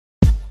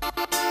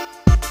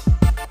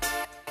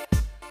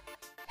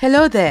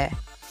Hello there.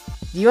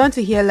 Do you want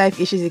to hear life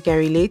issues you can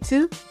relate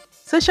to?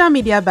 Social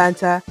media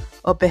banter,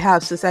 or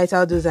perhaps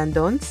societal do's and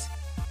don'ts?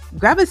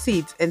 Grab a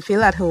seat and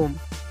feel at home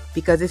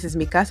because this is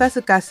Mikasa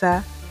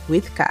Sukasa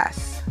with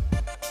Cass.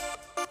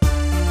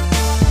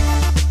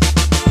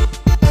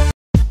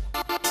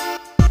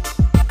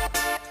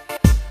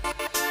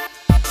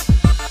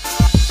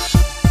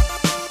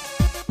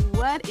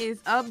 What is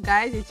up,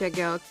 guys? It's your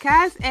girl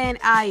Cass, and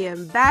I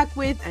am back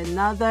with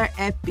another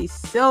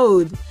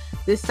episode.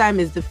 This time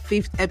is the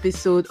 5th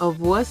episode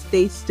of Worst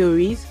Date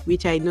Stories,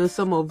 which I know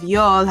some of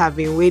y'all have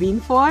been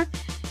waiting for,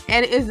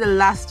 and it is the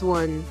last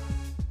one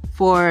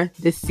for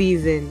the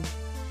season.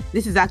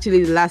 This is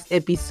actually the last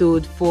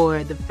episode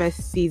for the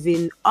first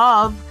season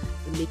of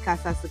the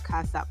Mikasa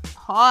Sukasa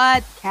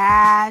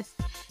podcast,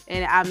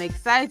 and I'm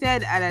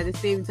excited, and at the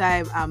same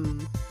time,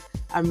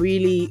 I'm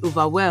really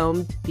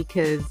overwhelmed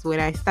because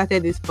when I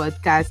started this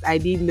podcast, I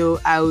didn't know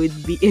I would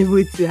be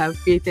able to have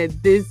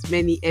created this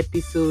many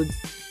episodes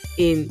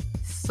in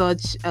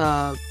such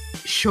a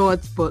short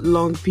but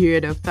long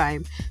period of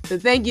time. So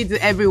thank you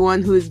to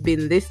everyone who's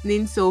been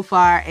listening so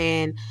far,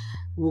 and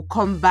we'll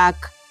come back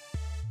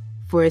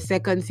for a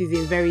second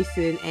season very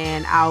soon,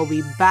 and I'll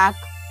be back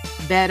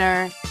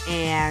better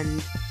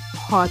and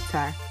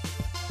hotter.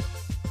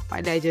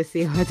 Why did I just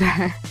say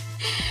hotter?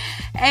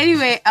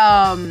 Anyway,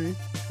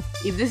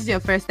 if this is your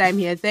first time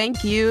here,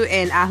 thank you,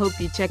 and I hope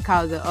you check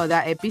out the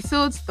other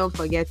episodes. Don't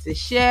forget to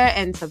share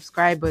and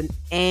subscribe on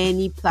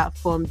any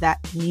platform that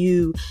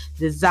you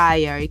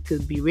desire. It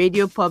could be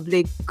Radio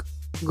Public,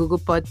 Google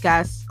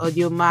Podcasts,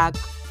 Audiomack,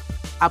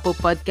 Apple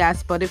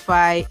Podcasts,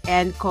 Spotify,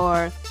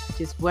 Anchor,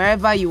 just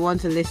wherever you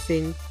want to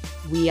listen,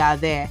 we are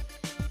there.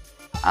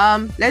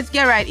 Let's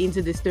get right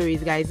into the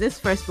stories, guys. This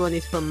first one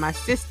is from my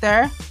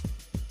sister,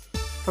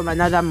 from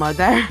another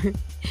mother.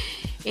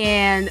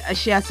 And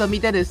she has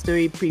submitted a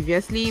story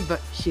previously,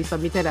 but she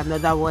submitted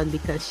another one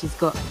because she's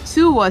got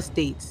 2 worst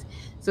dates.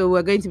 So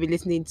we're going to be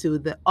listening to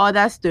the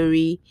other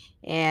story,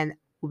 and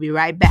we'll be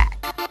right back.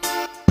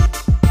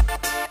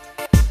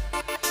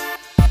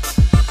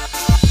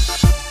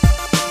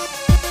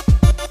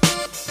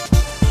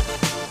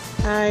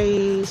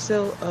 Hi,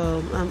 so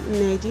I'm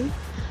Nedi,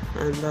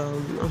 and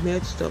I'm here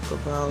to talk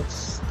about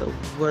the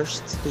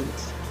worst date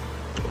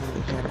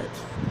I had.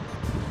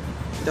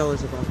 That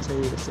was about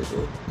 10 years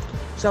ago.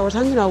 So I was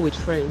hanging out with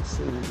friends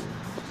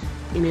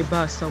in a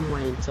bar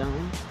somewhere in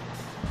town,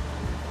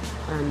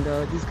 and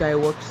this guy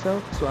walks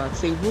up to our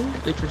table,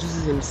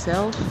 introduces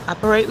himself.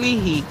 Apparently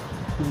he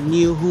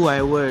knew who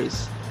I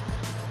was,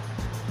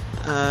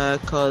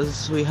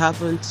 because we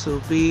happened to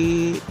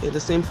be in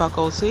the same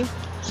faculty.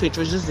 So he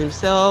introduced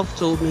himself,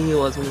 told me he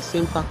was in the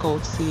same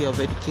faculty of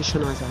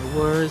education as I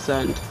was,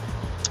 and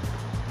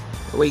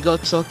we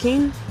got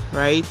talking,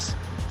 right?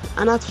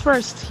 And at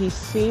first he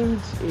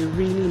seemed a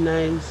really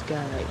nice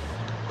guy,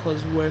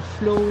 because we were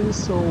flowing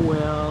so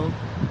well,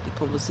 the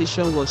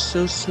conversation was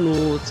so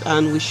smooth,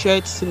 and we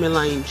shared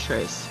similar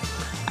interests.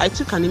 I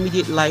took an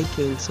immediate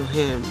liking to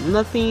him,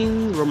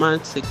 nothing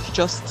romantic,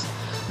 just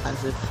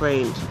as a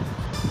friend,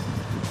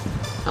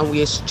 and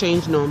we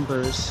exchanged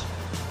numbers.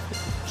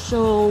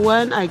 So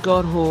when I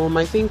got home,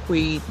 I think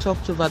we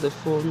talked over the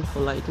phone for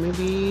like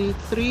maybe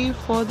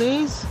 3-4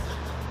 days,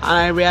 and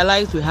I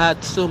realized we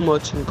had so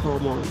much in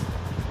common.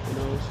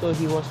 So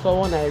he was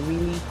someone I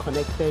really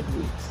connected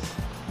with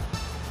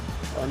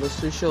on a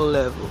social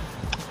level.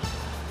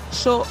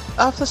 So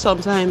after some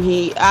time,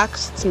 he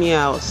asked me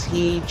out.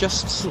 He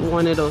just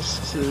wanted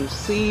us to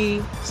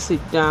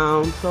sit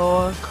down,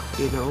 talk,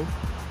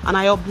 and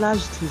I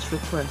obliged his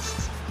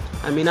request.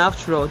 I mean,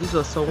 after all, this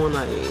was someone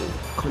I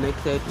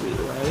connected with,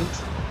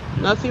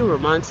 right? Nothing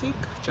romantic,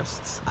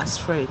 just as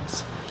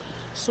friends.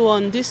 So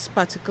on this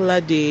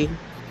particular day,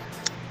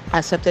 I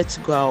accepted to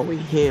go out with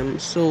him.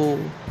 So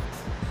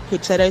he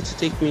decided to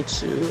take me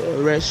to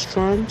a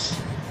restaurant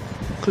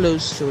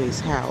close to his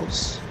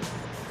house.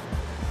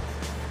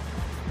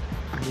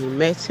 I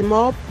met him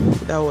up.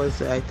 That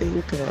was, I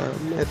think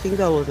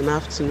that was an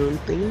afternoon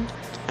thing.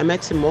 I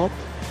met him up.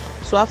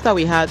 So after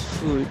we had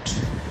food,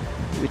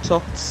 we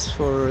talked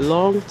for a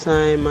long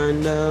time,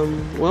 and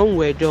when we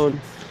were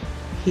done,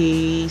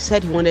 he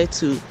said he wanted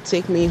to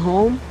take me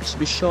home to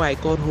be sure I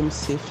got home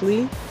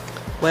safely.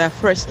 But at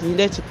first, he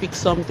needed to pick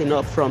something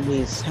up from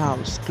his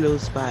house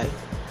close by,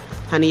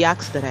 and he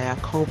asked that I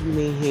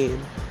accompany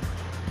him,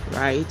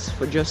 right,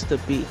 for just a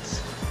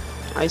bit.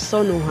 I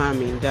saw no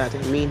harm in that.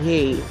 I mean,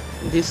 hey,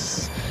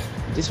 this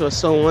was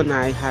someone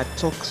I had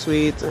talked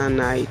with,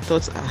 and I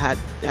thought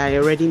I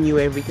already knew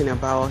everything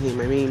about him.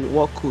 I mean,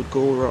 what could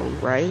go wrong,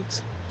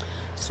 right?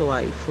 So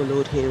I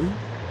followed him.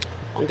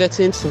 On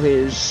getting to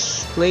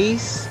his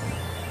place,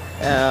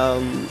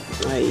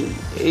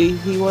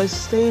 he was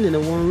staying in a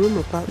 1-room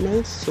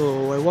apartment.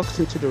 So I walked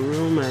into the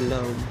room, and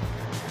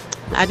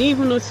I didn't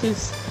even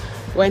notice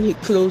when he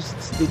closed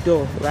the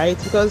door, right?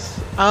 Because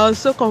I was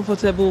so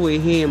comfortable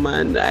with him,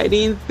 and I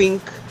didn't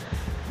think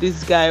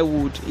this guy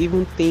would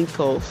even think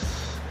of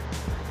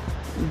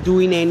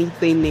doing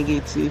anything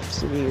negative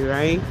to me,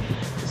 right?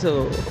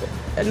 So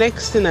the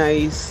next thing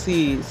I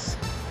see is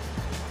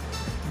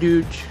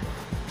dude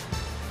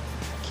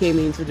came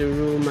into the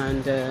room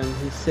and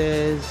he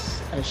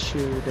says I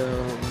should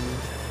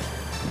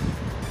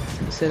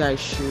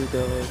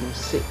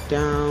sit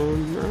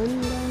down,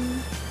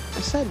 and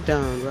I sat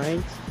down,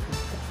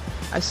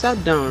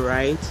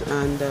 right?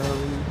 And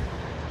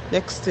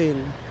next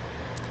thing,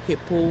 he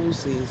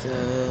pulls his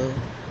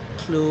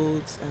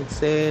clothes and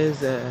says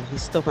he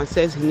stops and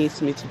says he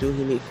needs me to do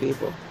him a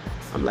favor.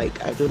 I'm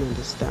like, I don't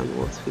understand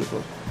what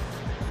favor.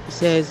 He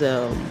says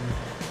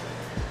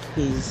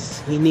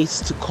he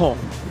needs to come,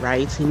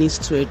 right? He needs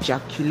to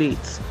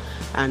ejaculate,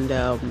 and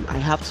I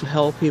have to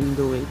help him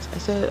do it. I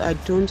said, I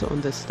don't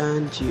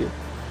understand you.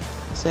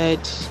 He said,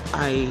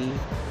 I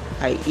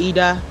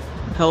either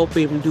help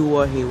him do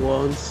what he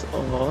wants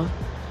or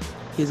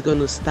he's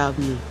gonna stab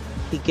me.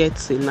 He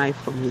gets a knife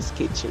from his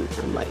kitchen.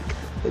 I'm like,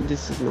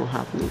 this is not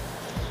happening.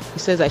 He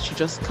says I should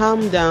just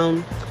calm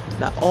down,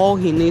 that all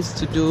he needs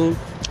to do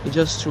is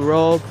just to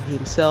rub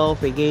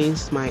himself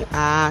against my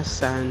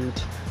ass, and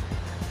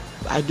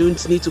I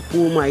don't need to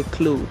pull my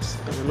clothes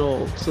and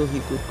all, so he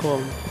could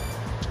come.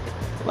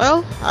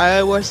 Well,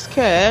 I was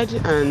scared,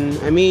 and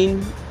I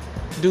mean,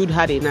 dude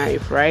had a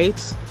knife,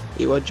 right?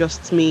 It was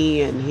just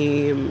me and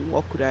him.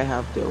 What could I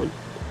have done?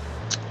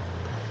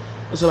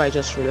 So I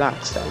just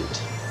relaxed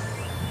and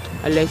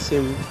I let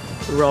him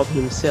rub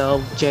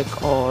himself,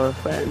 jack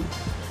off, and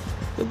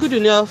good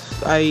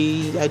enough. I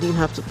didn't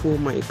have to pull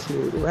my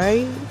clothes,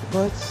 right?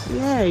 But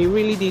yeah, it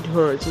really did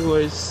hurt. It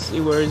was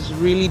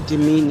really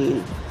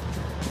demeaning.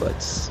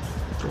 But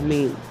I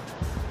mean,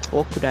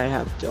 what could I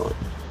have done,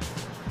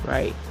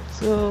 right?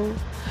 So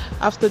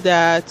after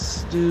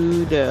that,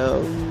 dude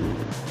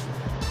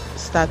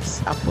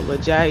starts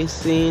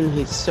apologizing.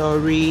 He's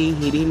sorry.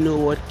 He didn't know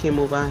what came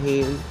over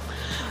him.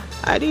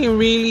 I didn't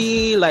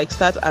really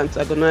start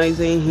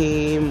antagonizing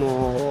him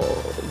or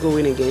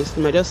going against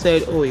him. I just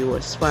said, oh, it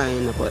was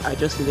fine, but I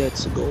just needed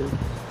to go.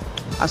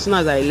 As soon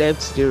as I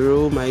left the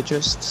room, I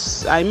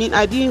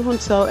didn't even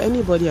tell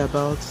anybody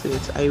about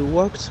it. I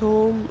walked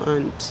home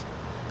and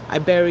I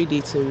buried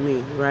it in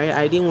me, right?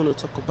 I didn't want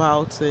to talk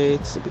about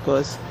it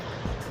because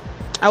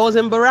I was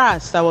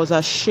embarrassed. I was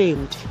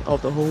ashamed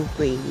of the whole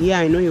thing. Yeah,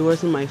 I know it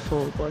wasn't my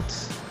fault,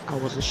 but I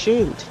was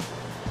ashamed.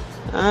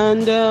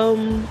 And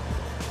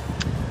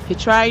he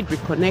tried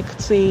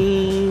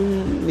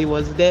reconnecting. It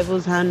was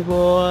devil's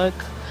handwork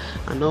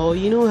and all.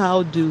 You know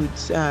how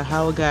dudes,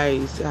 how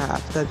guys,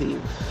 after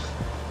they've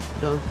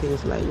done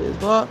things like this.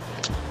 But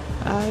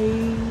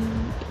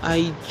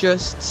I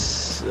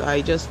just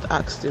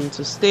asked him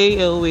to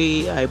stay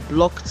away. I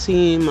blocked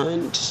him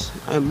and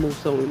I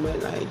moved on with my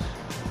life.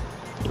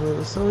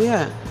 So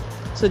yeah.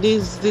 So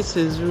this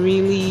is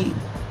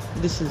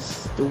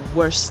the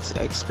worst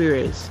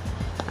experience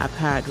I've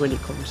had when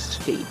it comes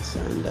to dates.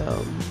 And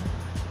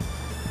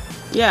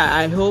yeah,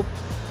 I hope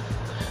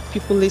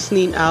people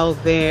listening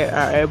out there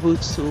are able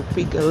to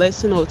pick a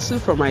lesson or two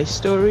from my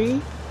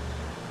story.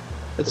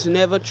 But to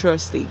never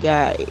trust a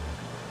guy.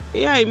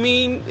 Yeah, I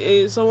mean,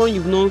 someone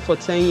you've known for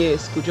 10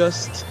 years could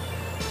just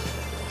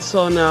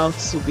turn out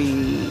to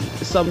be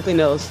something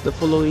else the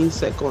following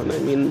second. I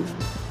mean,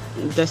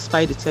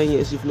 despite the 10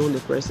 years you've known the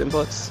person.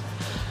 But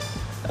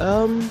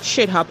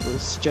shit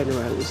happens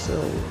generally,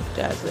 so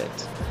that's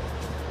it.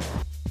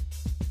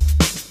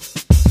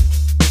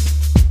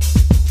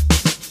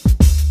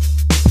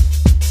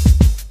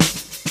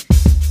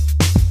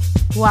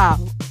 Wow.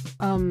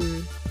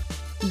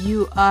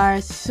 You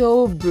are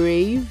so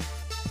brave,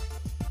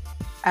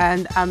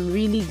 and I'm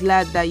really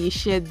glad that you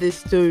shared this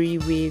story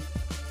with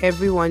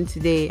everyone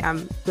today.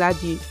 I'm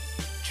glad you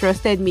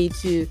trusted me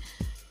to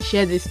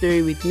share this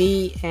story with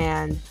me,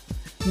 and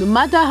no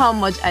matter how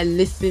much I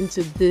listen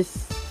to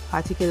this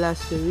particular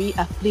story,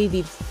 I've played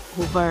it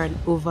over and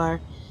over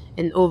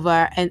and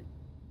over, and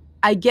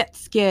I get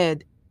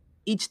scared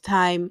each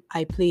time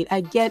I play it.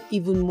 I get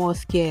even more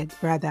scared,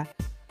 rather.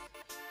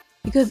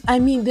 Because, I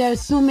mean, there are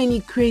so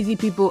many crazy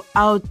people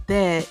out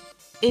there.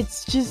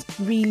 It's just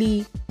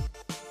really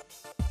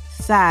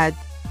sad.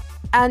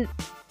 And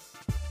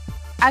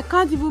I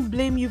can't even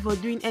blame you for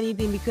doing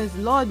anything, because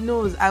Lord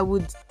knows I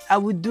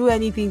would do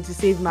anything to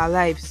save my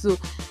life. So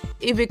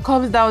if it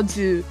comes down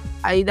to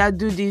I either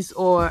do this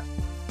or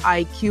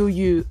I kill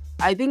you,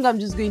 I think I'm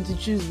just going to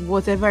choose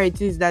whatever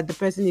it is that the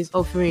person is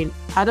offering.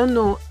 I don't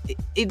know.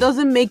 It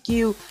doesn't make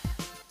you...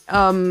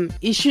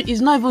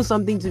 it's not even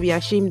something to be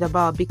ashamed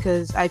about,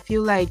 because I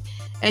feel like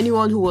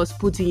anyone who was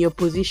put in your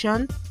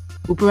position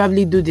will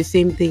probably do the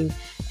same thing.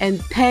 And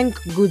thank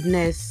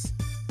goodness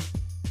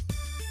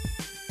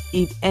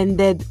it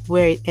ended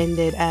where it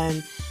ended,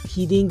 and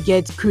he didn't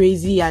get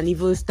crazy and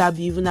even stab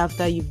you even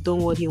after you've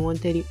done what he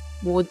wanted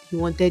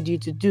you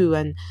to do.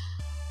 And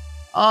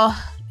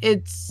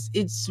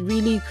it's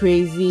really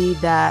crazy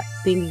that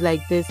things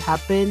like this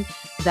happen,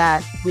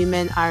 that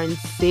women aren't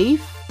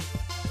safe,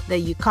 that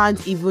you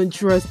can't even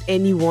trust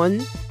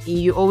anyone.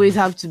 You always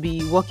have to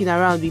be walking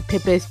around with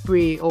pepper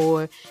spray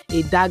or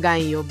a dagger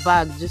in your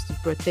bag just to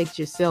protect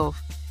yourself.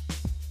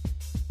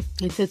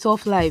 It's a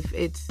tough life.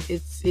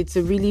 It's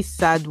a really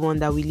sad one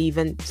that we live.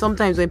 And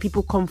sometimes when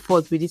people come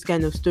forth with these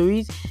kind of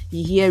stories,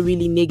 you hear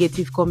really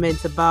negative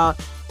comments about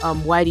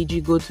why did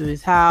you go to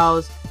his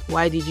house?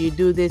 Why did you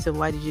do this and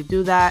why did you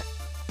do that?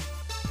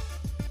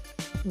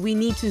 We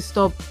need to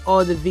stop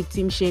all the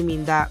victim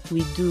shaming that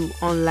we do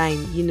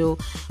online.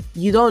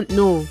 You don't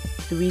know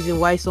the reason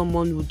why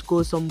someone would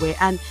go somewhere,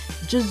 and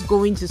just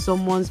going to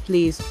someone's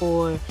place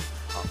or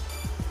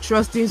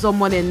trusting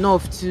someone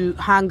enough to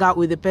hang out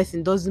with the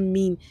person doesn't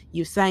mean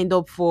you signed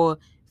up for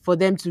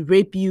them to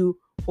rape you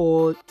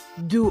or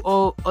do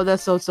all other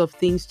sorts of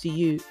things to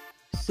you.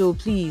 So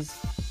please,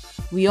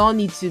 we all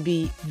need to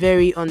be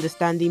very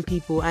understanding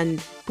people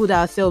and put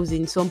ourselves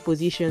in some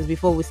positions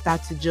before we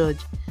start to judge.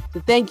 So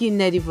thank you,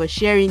 Neddy, for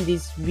sharing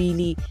this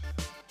really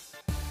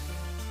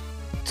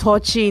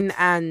touching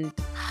and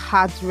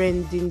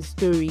heartrending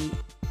story.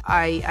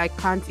 I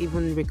can't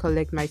even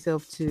recollect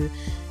myself to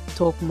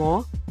talk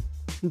more.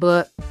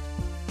 But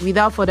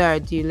without further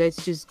ado,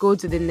 let's just go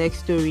to the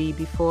next story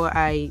before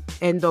I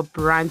end up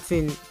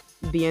ranting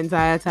the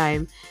entire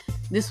time.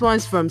 This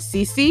one's from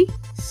Sissy,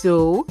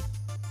 so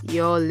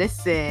you'll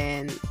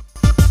listen.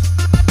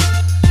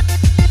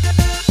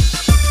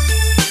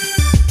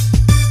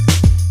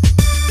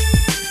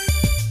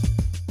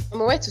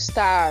 Where to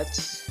start?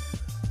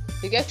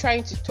 They get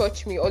trying to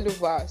touch me all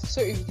over.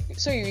 So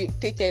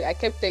irritated. I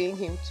kept telling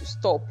him to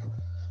stop.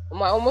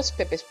 I almost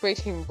pepper sprayed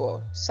him,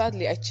 but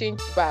sadly I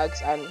changed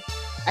bags and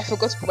I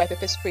forgot to put my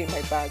pepper spray in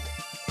my bag.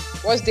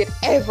 Worst did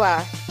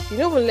ever. They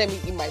don't even let me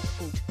eat my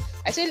food.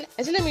 I said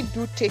let me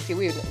do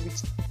takeaway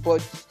with,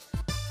 but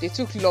they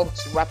took long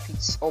to wrap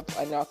it up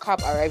and our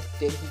cab arrived.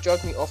 Then he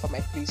dropped me off at my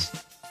place.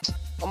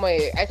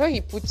 I thought he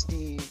put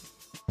the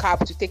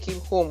cab to take him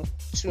home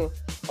too.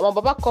 My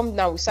Baba come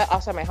down. We sat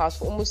outside my house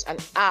for almost an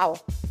hour.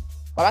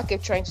 Baba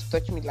kept trying to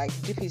touch me, like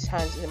dip his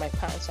hands in my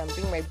pants and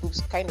bring my boobs,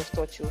 kind of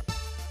touch you.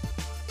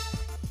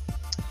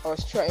 I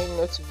was trying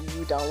not to be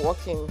rude and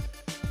walking.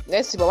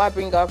 Let's see, Baba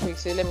bring up, he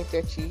said, let me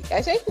touch you.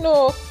 I said,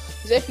 no.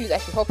 He said, please, I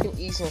should help him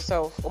ease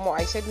himself.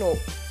 I said, no.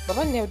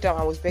 Baba knelt down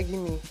and was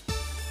begging me.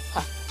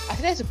 I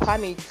started to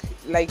panic,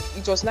 like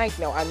it was night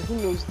now, and who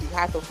knows the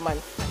heart of man.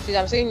 So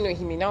I'm saying, no,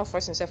 he may now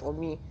force himself on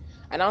me.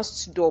 And I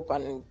stood up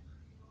and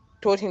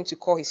told him to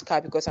call his car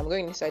because I'm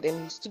going inside.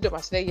 And he stood up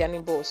and started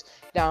yarning boss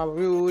that I'm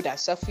rude and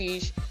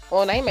selfish.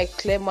 Now I'm a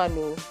clear man.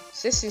 No.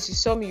 Since you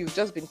saw me, you've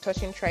just been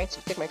touching, trying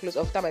to take my clothes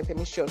off without my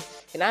permission.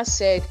 And I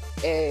said,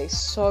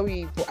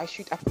 sorry, but I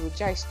should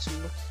apologize to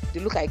the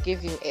look I gave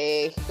him.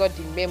 He got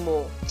the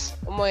memo.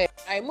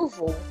 I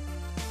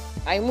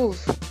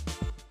moved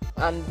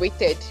and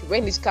waited.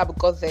 When this cab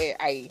got there,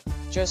 I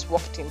just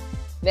walked in.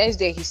 Next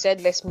day, he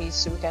said, let's meet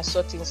so we can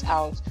sort things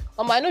out.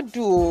 I not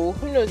do.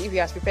 Who knows if he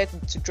has prepared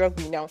to drug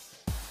me now?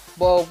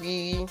 But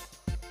the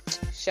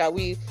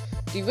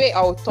way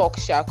I'll talk,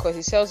 because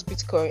he sells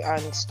Bitcoin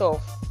and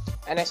stuff.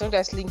 And I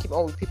sometimes link him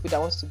up with people that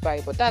wants to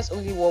buy. But that's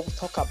only what we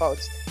talk about.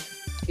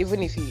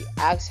 Even if he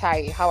asks,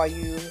 hi, how are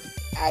you?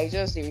 I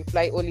just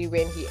reply only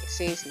when he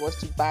says he wants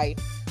to buy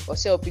or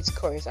sell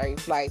Bitcoins. I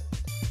reply.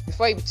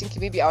 Before you be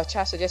thinking maybe our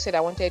chat suggested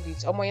I wanted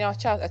it. In our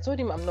chat, I told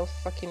him I'm not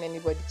fucking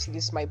anybody till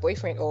this my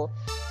boyfriend or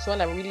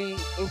someone I'm really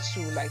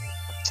into, like.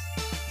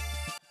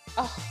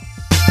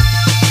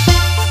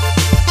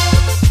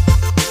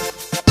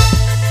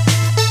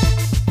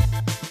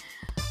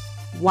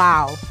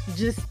 Wow.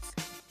 Just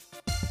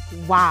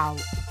wow.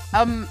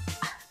 In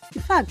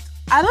fact,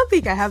 I don't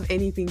think I have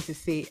anything to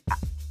say.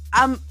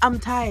 I'm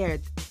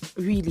tired,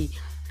 really.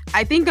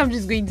 I think I'm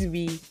just going to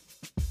be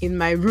in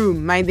my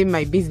room minding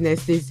my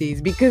business these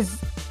days because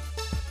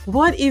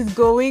what is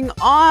going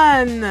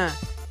on?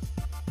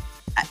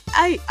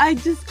 I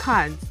just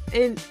can't.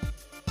 And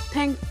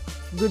thank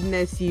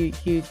goodness you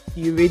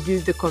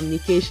reduce the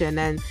communication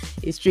and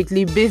it's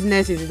strictly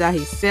business, is that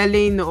he's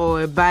selling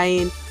or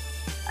buying.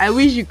 I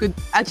wish you could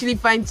actually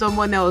find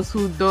someone else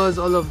who does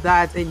all of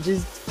that and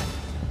just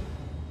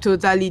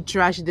totally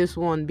trash this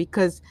one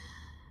because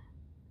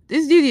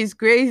this dude is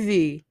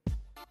crazy.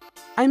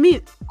 I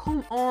mean,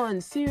 come on,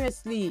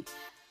 seriously.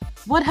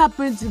 What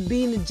happened to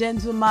being a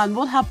gentleman?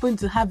 What happened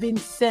to having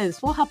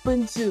sense? What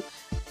happened to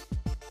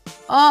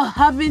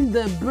having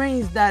the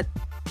brains that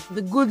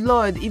the good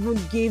Lord even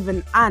gave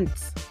an ant?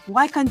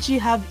 Why can't you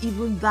have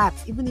even that?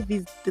 Even if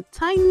it's the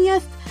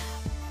tiniest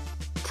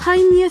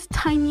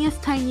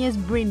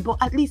brain, but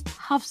at least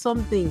have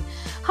something.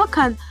 How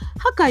can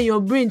your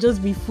brain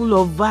just be full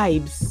of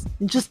vibes?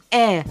 Just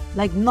air,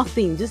 like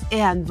nothing, just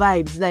air and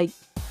vibes, like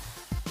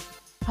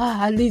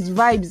at least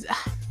vibes.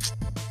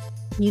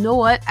 You know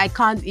what? I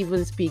can't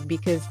even speak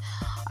because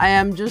I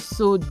am just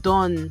so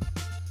done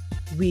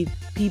with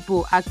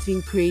people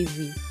acting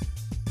crazy.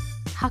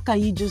 How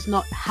can you just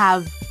not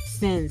have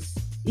sense?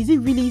 Is it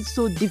really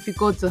so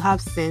difficult to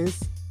have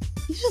sense?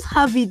 You just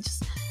have it.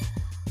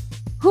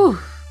 Whew.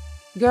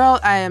 Girl,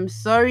 I am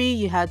sorry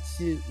you had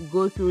to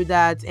go through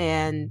that,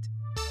 and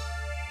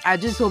I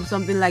just hope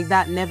something like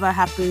that never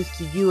happens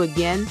to you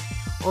again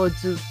or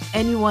to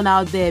anyone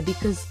out there,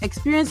 because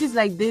experiences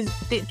like this,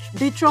 they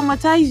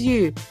traumatize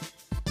you.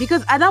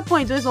 Because at that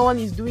point when someone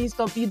is doing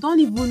stuff, you don't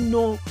even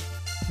know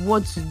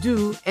what to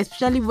do,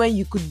 especially when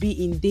you could be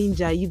in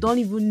danger. You don't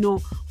even know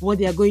what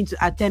they are going to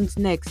attempt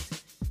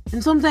next.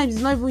 And sometimes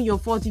it's not even your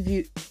fault if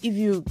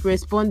you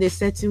respond a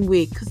certain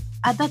way, because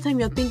at that time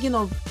you're thinking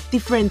of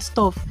different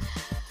stuff.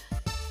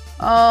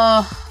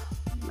 Oh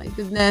my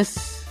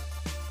goodness.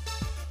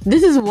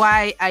 This is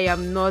why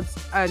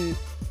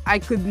I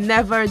could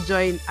never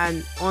join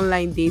an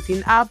online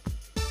dating app.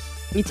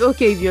 It's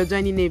okay if you're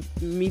joining a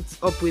meet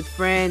up with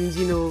friends,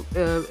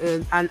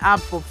 an app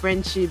for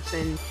friendships,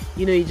 and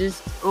you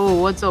just,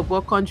 oh, what's up,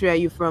 what country are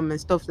you from,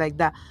 and stuff like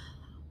that.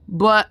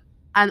 But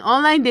an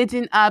online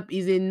dating app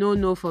is a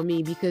no for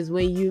me, because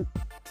when you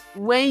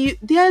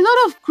there are a lot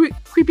of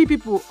creepy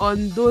people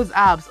on those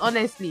apps.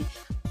 Honestly,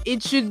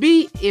 it should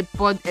be a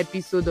pod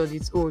episode on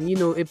its own,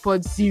 a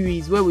pod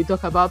series where we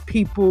talk about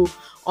people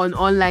on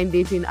online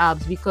dating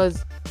apps,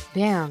 because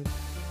damn,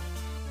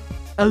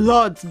 a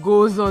lot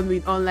goes on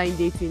with online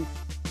dating.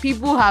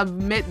 People have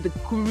met the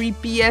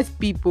creepiest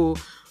people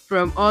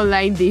from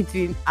online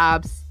dating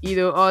apps,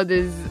 all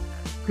these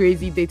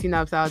crazy dating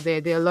apps out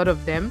there. There are a lot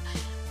of them.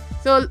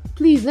 So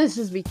please, let's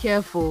just be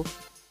careful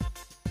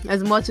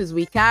as much as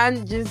we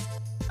can. Just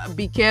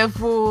be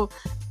careful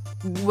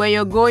when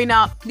you're going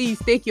out. Please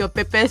take your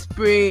pepper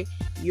spray,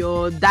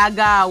 your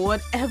dagger,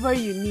 whatever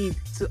you need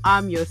to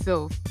arm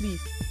yourself.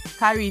 Please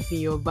carry it in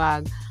your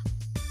bag.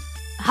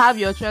 Have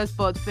your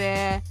transport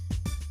fare.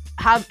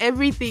 Have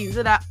everything,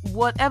 so that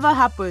whatever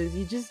happens,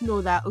 you just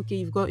know that, okay,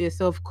 you've got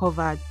yourself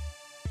covered.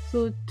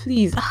 So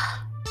please,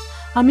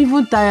 I'm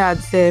even tired,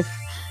 Seth,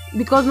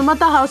 because no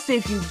matter how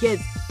safe you get,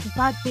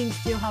 bad things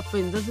still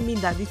happen. Doesn't mean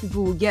that these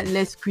people will get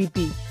less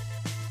creepy.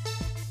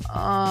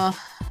 I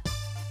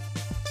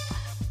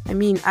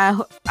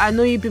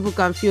know you people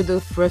can feel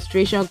the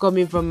frustration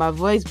coming from my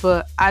voice,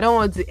 but I don't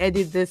want to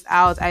edit this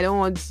out. I don't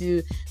want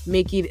to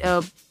make it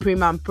a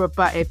prim and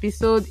proper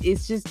episode.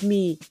 It's just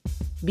me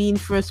being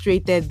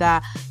frustrated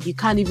that you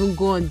can't even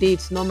go on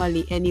dates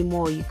normally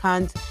anymore. You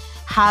can't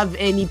have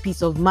any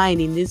peace of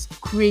mind in this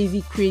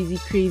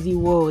crazy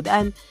world,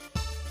 and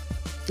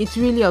it's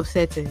really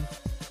upsetting.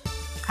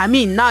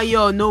 Now you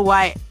all know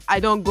why I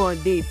don't go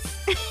on dates.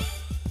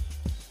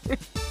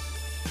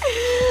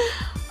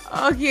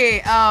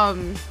 Okay,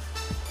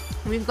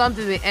 we've come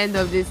to the end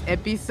of this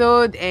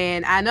episode,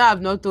 and I know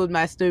I've not told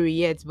my story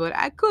yet, but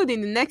I could in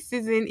the next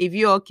season if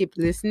you all keep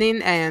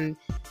listening and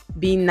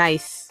being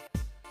nice.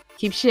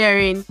 Keep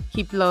sharing,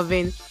 keep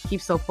loving,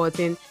 keep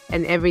supporting,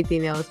 and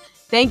everything else.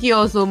 Thank you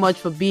all so much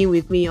for being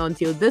with me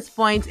until this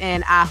point,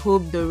 and I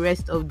hope the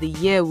rest of the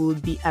year will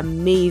be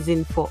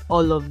amazing for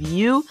all of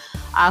you.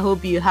 I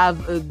hope you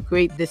have a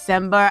great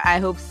December. I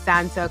hope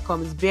Santa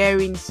comes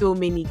bearing so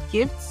many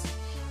gifts,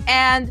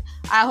 and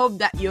I hope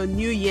that your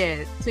new year,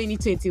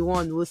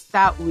 2021, will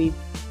start with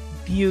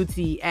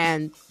beauty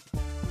and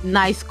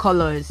nice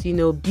colors.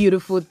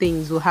 Beautiful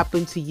things will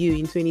happen to you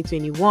in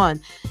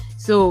 2021.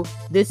 So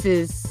this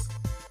is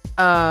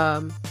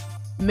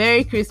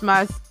Merry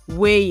Christmas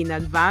way in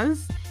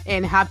advance,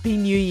 and Happy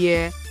New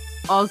Year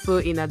also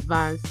in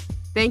advance.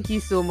 Thank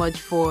you so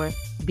much for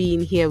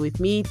being here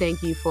with me.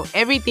 Thank you for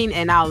everything,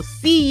 and I'll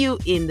see you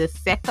in the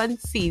second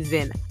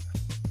season.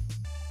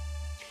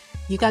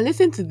 You can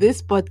listen to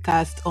this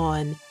podcast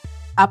on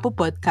Apple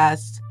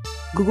Podcasts,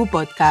 Google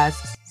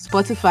Podcasts,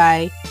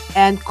 Spotify,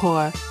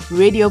 Anchor,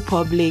 Radio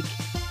Public,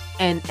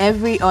 and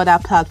every other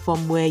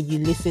platform where you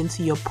listen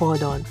to your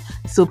pod on.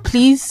 So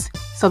please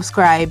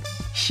subscribe,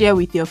 share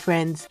with your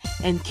friends,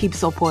 and keep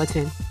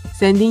supporting.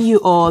 Sending you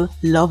all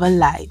love and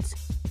light.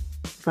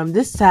 From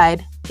this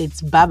side,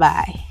 it's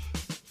bye-bye.